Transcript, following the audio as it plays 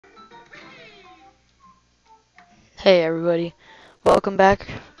Hey everybody, welcome back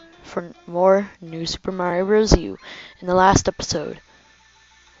for more New Super Mario Bros. U. In the last episode,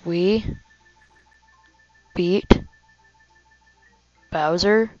 we beat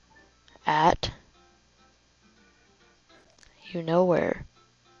Bowser at you know where,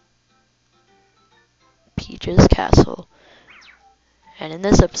 Peach's Castle. And in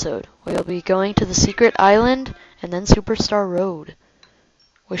this episode, we'll be going to the Secret Island and then Superstar Road.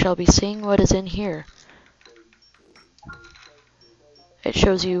 We shall be seeing what is in here. It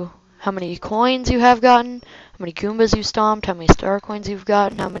shows you how many coins you have gotten, how many Goombas you stomped, how many star coins you've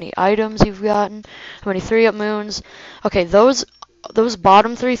gotten, how many items you've gotten, how many 3-up moons. Okay, those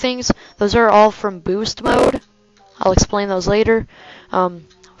bottom 3 things, those are all from boost mode. I'll explain those later.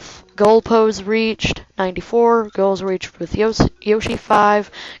 Goal pose reached 94, goals reached with Yoshi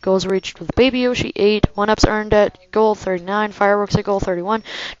 5, goals reached with Baby Yoshi 8, 1-ups earned at goal 39, fireworks at goal 31,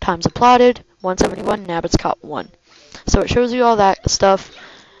 times applauded 171, Nabbit's caught 1. So it shows you all that stuff.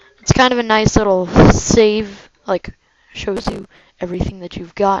 It's kind of a nice little save, like shows you everything that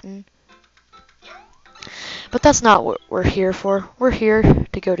you've gotten. But that's not what we're here for. We're here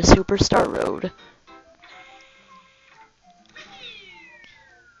to go to Superstar Road.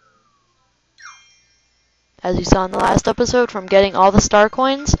 As you saw in the last episode, from getting all the star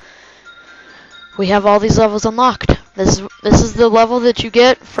coins, we have all these levels unlocked. This is the level that you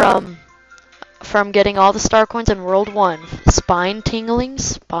get from getting all the star coins in World 1. Spine Tingling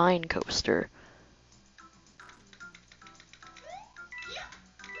Spine Coaster.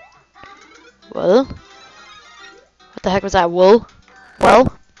 Well, what the heck was that? Well,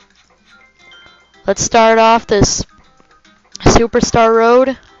 let's start off this Superstar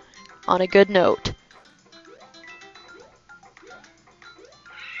Road on a good note.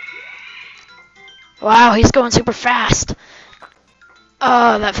 Wow, he's going super fast.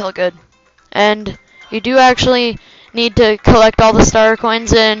 Oh, that felt good. And you do actually need to collect all the star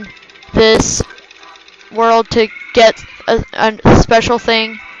coins in this world to get a special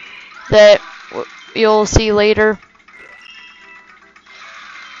thing that you'll see later.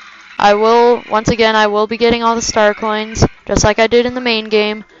 I will be getting all the star coins, just like I did in the main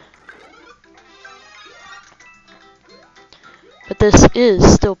game. But this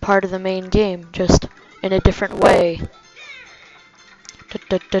is still part of the main game, just in a different way.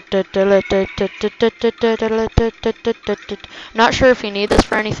 Not sure if you need this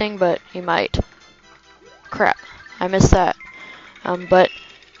for anything, but you might. Crap, I missed that. But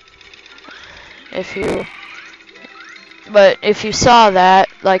if you saw that,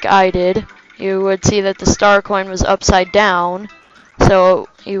 like I did, you would see that the star coin was upside down, so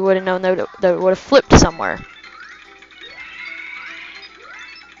you would have known that it would have flipped somewhere.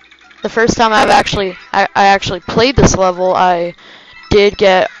 The first time I actually played this level, I did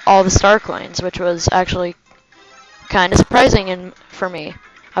get all the star coins, which was actually kind of surprising for me.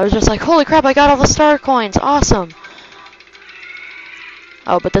 I was just like, holy crap, I got all the star coins, awesome.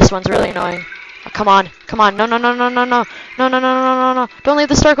 Oh, but this one's really annoying. Oh, come on, no, don't leave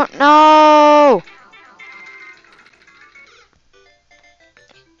the star coin, no!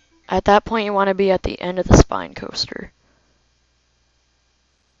 At that point, you want to be at the end of the spine coaster.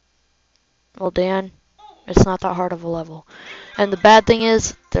 Well, Dan, it's not that hard of a level. And the bad thing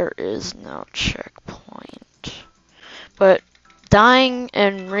is, there is no checkpoint. But dying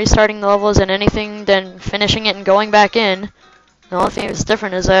and restarting the level isn't anything than finishing it and going back in. The only thing that's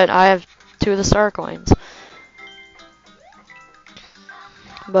different is that I have 2 of the star coins.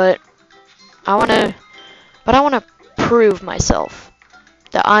 But I want to prove myself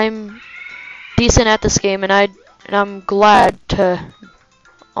that I'm decent at this game, and I'm glad to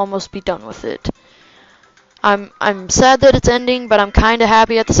almost be done with it. I'm sad that it's ending, but I'm kind of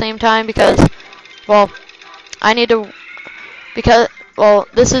happy at the same time because, well,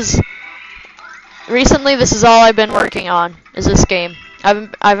 recently this is all I've been working on, is this game. I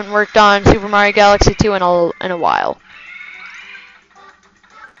haven't worked on Super Mario Galaxy 2 in a while.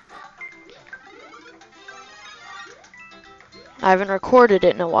 I haven't recorded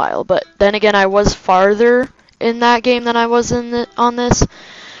it in a while, but then again, I was farther in that game than I was on this.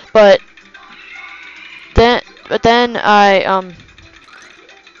 But then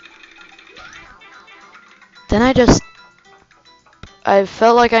I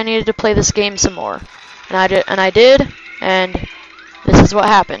felt like I needed to play this game some more, and I did, and this is what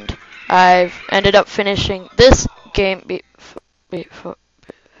happened. I've ended up finishing this game before.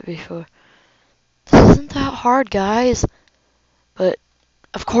 This isn't that hard, guys. But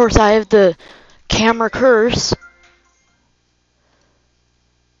of course, I have the camera curse.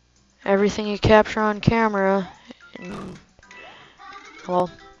 Everything you capture on camera,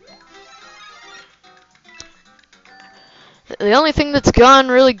 well, The only thing that's gone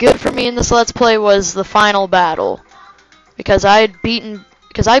really good for me in this Let's Play was the final battle. Because I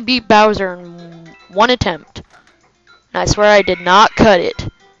beat Bowser in one attempt. And I swear I did not cut it.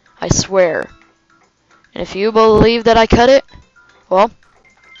 I swear. And if you believe that I cut it, well,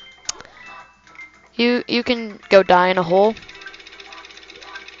 you can go die in a hole.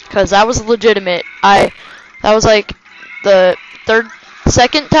 Because that was legitimate. That was like the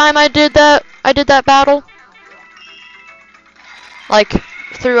second time I did that battle. Like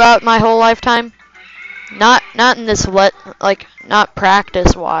throughout my whole lifetime. Not in this not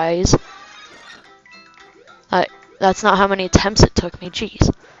practice wise. That's not how many attempts it took me.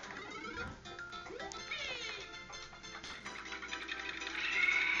 Jeez.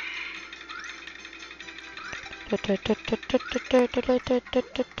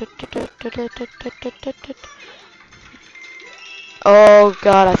 Oh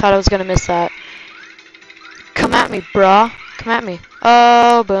god, I thought I was gonna miss that. Come at me, brah. Come at me.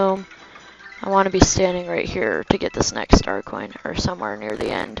 Oh, boom. I want to be standing right here to get this next star coin, or somewhere near the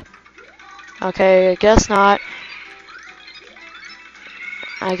end. Okay, I guess not.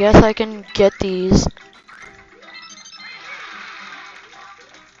 I guess I can get these.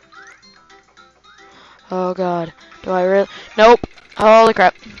 Oh god. Do I really? Nope. Holy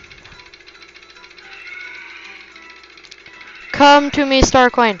crap. Come to me, star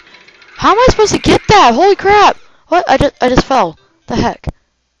coin. How am I supposed to get that? Holy crap. What? I just fell. The heck?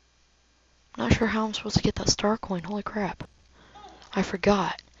 I'm not sure how I'm supposed to get that star coin. Holy crap. I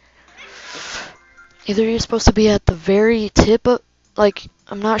forgot. Either you're supposed to be at the very tip of,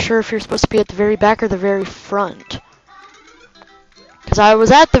 I'm not sure if you're supposed to be at the very back or the very front. Because I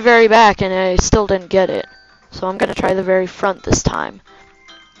was at the very back and I still didn't get it. So I'm going to try the very front this time.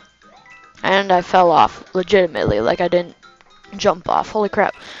 And I fell off, legitimately, like I didn't jump off. Holy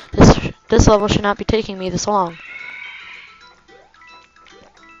crap. This level should not be taking me this long.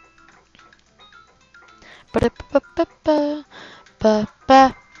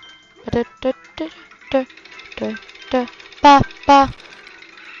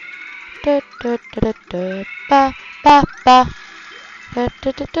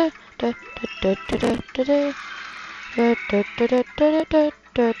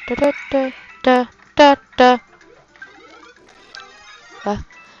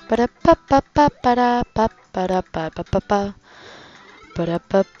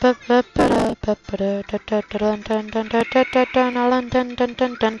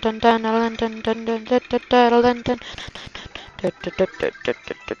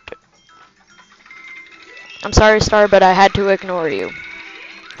 I'm sorry, Star, but I had to ignore you.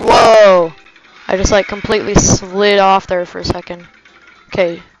 Whoa! I just completely slid off there for a second.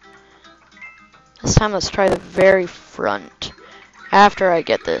 Okay. This time let's try the very front. After I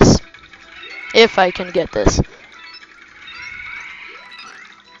get this. If I can get this.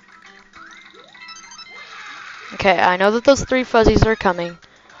 Okay, I know that those 3 fuzzies are coming.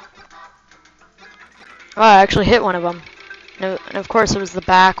 Oh, I actually hit one of them. No, and of course it was the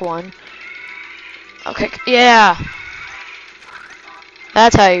back one. Okay, yeah!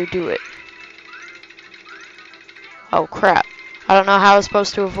 That's how you do it. Oh, crap. I don't know how I was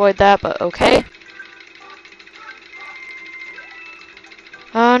supposed to avoid that, but okay.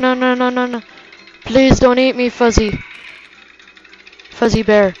 Oh, no, no, no, no, no. Please don't eat me, Fuzzy. Fuzzy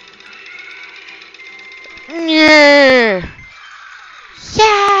bear. Yeah!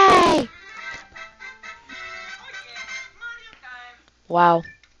 Yay! Wow.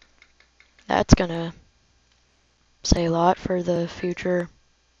 That's gonna say a lot for the future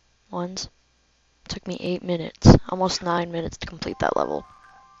ones. Took me 8 minutes, almost 9 minutes to complete that level.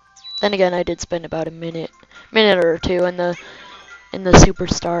 Then again, I did spend about a minute or two in the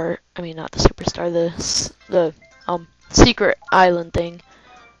superstar. I mean, not the superstar. The secret island thing.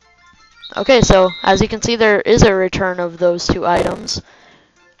 Okay, so as you can see, there is a return of those 2 items.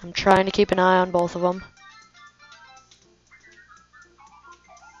 I'm trying to keep an eye on both of them.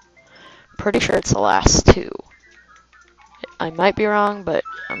 Pretty sure it's the last 2. I might be wrong, but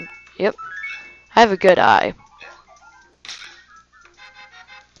yep. I have a good eye.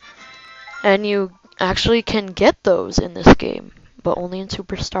 And you actually can get those in this game, but only in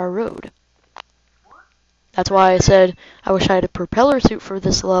Superstar Road. That's why I said I wish I had a propeller suit for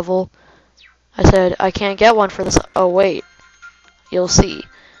this level. I said I can't get one for this. Oh wait, you'll see.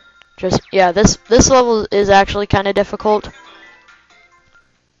 Yeah, this level is actually kind of difficult.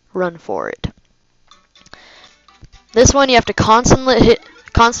 Run for it. This one you have to constantly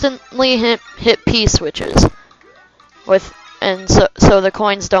hit P switches so the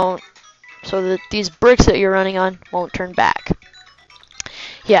coins don't, so that these bricks that you're running on won't turn back.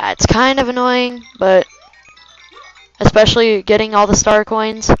 Yeah, it's kind of annoying, but Especially getting all the star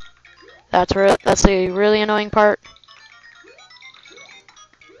coins. That's a really annoying part.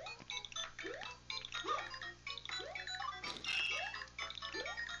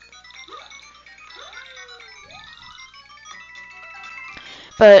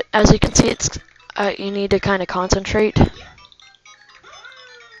 But as you can see, it's you need to kind of concentrate.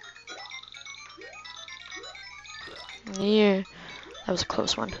 Yeah, that was a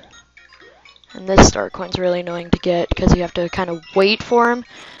close one. And this star coin's really annoying to get because you have to kind of wait for him.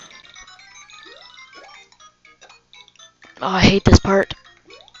 Oh, I hate this part.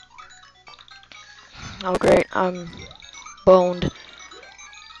 Oh, great. I'm boned.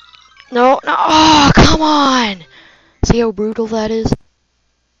 No, no. Oh, come on. See how brutal that is?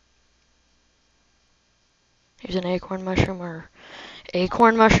 Here's an acorn mushroom or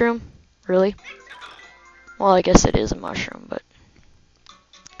acorn mushroom? Really? Well, I guess it is a mushroom, but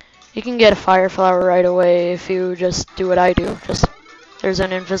you can get a fire flower right away if you just do what I do. Just there's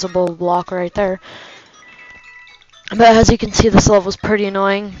an invisible block right there. But as you can see, this level's pretty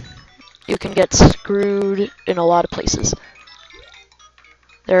annoying. You can get screwed in a lot of places.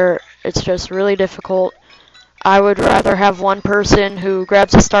 It's just really difficult. I would rather have one person who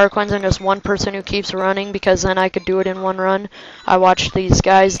grabs the star coins and just one person who keeps running, because then I could do it in one run. I watched these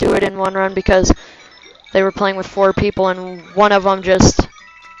guys do it in one run because they were playing with 4 people and one of them just,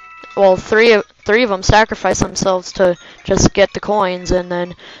 well, three of them sacrificed themselves to just get the coins, and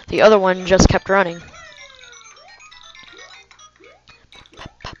then the other one just kept running.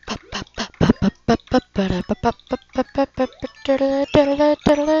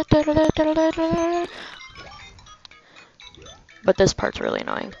 But this part's really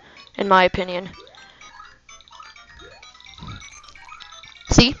annoying, in my opinion.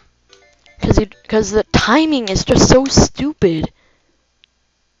 See? Because the timing is just so stupid.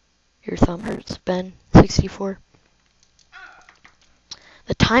 Your thumb hurts, Ben. 64.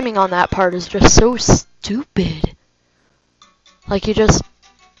 The timing on that part is just so stupid. Like, it's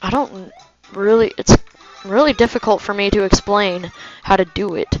really difficult for me to explain how to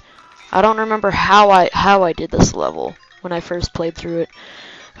do it. I don't remember how I did this level when I first played through it.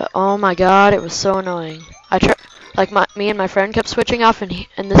 But oh my god, it was so annoying. Me and my friend kept switching off, and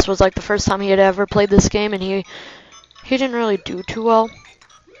this was like the first time he had ever played this game, and he didn't really do too well.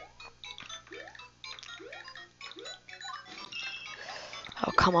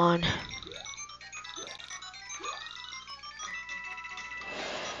 Oh, come on.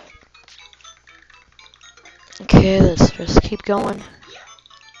 Okay, let's just keep going.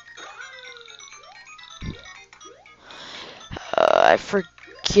 I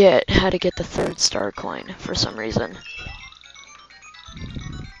forget how to get the 3rd star coin for some reason.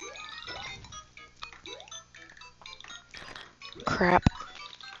 Crap.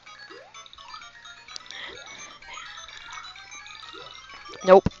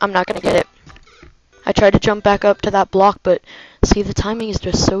 Nope, I'm not gonna get it. I tried to jump back up to that block, but see, the timing is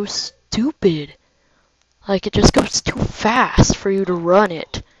just so stupid. Like, it just goes too fast for you to run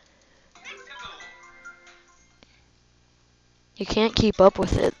it. You can't keep up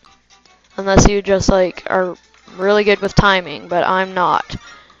with it unless you just, like, are really good with timing, but I'm not.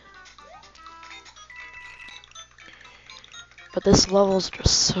 But this level's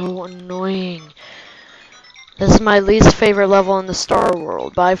just so annoying. This is my least favorite level in the Star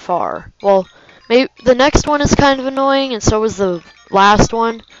World, by far. Well, maybe the next one is kind of annoying, and so is the last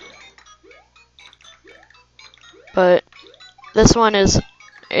one. But this one is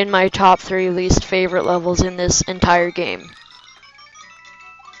in my top 3 least favorite levels in this entire game.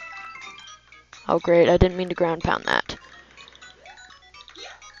 Oh great, I didn't mean to ground pound that.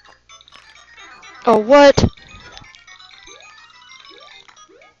 Oh, what?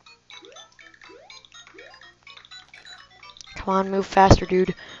 Come on, move faster,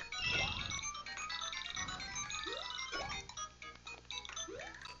 dude.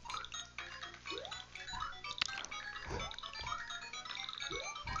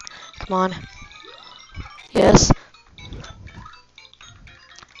 Come on. Yes.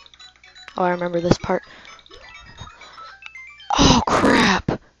 Oh, I remember this part. Oh, crap.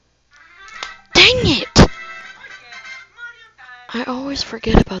 Dang it! I always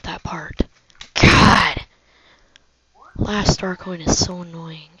forget about that part. God! Last star coin is so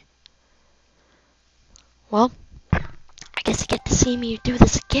annoying. Well, I guess you get to see me do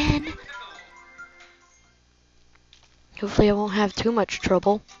this again. Hopefully I won't have too much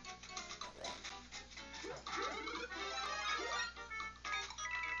trouble.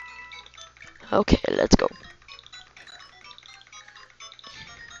 Okay, let's go.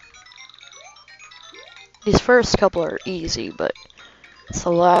 These first couple are easy, but it's the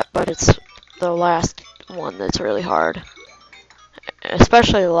last one that's really hard.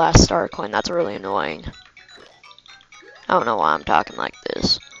 Especially the last star coin, that's really annoying. I don't know why I'm talking like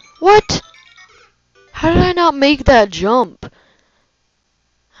this. What? How did I not make that jump?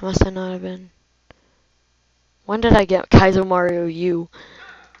 I must have not have been. When did I get Kaizo Mario U?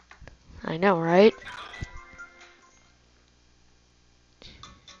 I know, right?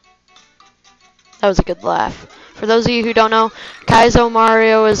 That was a good laugh. For those of you who don't know, Kaizo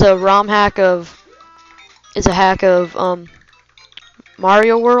Mario is a ROM hack of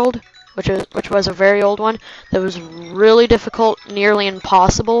Mario World, which was a very old one that was really difficult, nearly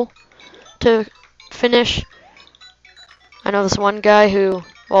impossible to finish. I know this one guy who,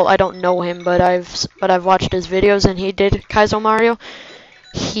 well, I don't know him, but I've watched his videos, and he did Kaizo Mario.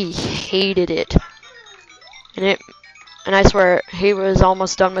 He hated it, and I swear he was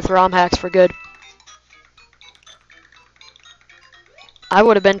almost done with ROM hacks for good. I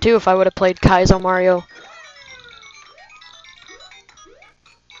would have been too if I would have played Kaizo Mario.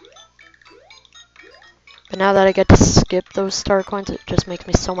 But now that I get to skip those star coins, it just makes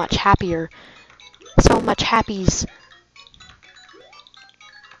me so much happier. So much happies.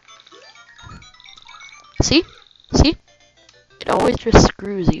 See? See? It always just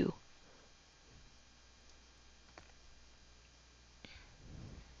screws you.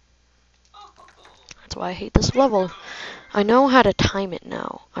 That's why I hate this level. I know how to time it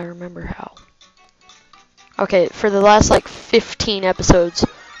now. I remember how. Okay, for the last like 15 episodes,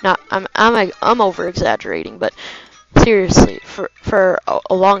 I'm over exaggerating, but seriously, for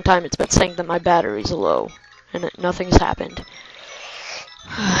a long time it's been saying that my battery's low, and nothing's happened.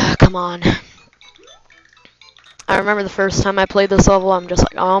 Come on. I remember the first time I played this level, I'm just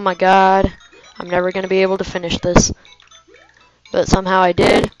like, oh my god, I'm never gonna be able to finish this. But somehow I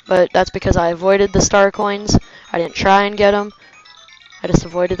did, but that's because I avoided the star coins. I didn't try and get them. I just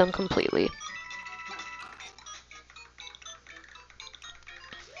avoided them completely.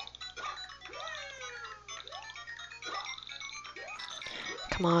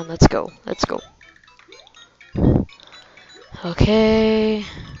 Come on, let's go. Let's go. Okay.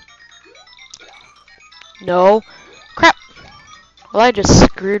 No. Crap. Well, I just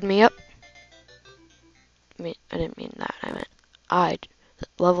screwed me up. I didn't mean that. I meant the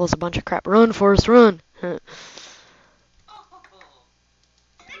level is a bunch of crap. Run, Forrest, run.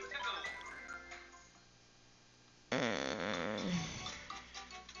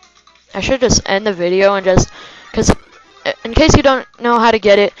 I should just end the video and just, because in case you don't know how to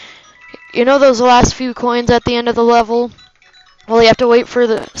get it, you know those last few coins at the end of the level? Well, you have to wait for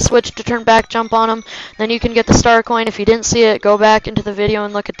the switch to turn back, jump on them, then you can get the star coin. If you didn't see it, go back into the video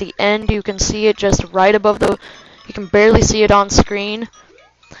and look at the end. You can see it just right above you can barely see it on screen.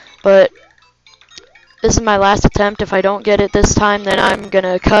 But this is my last attempt. If I don't get it this time, then I'm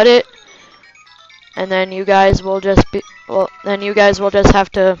gonna cut it. And then you guys will just have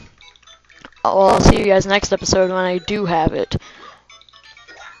to, well, I'll see you guys next episode when I do have it.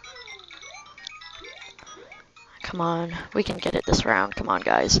 Come on, we can get it this round. Come on,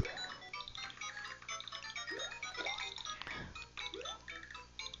 guys.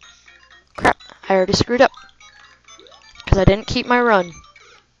 Crap, I already screwed up. Because I didn't keep my run.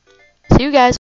 See you guys.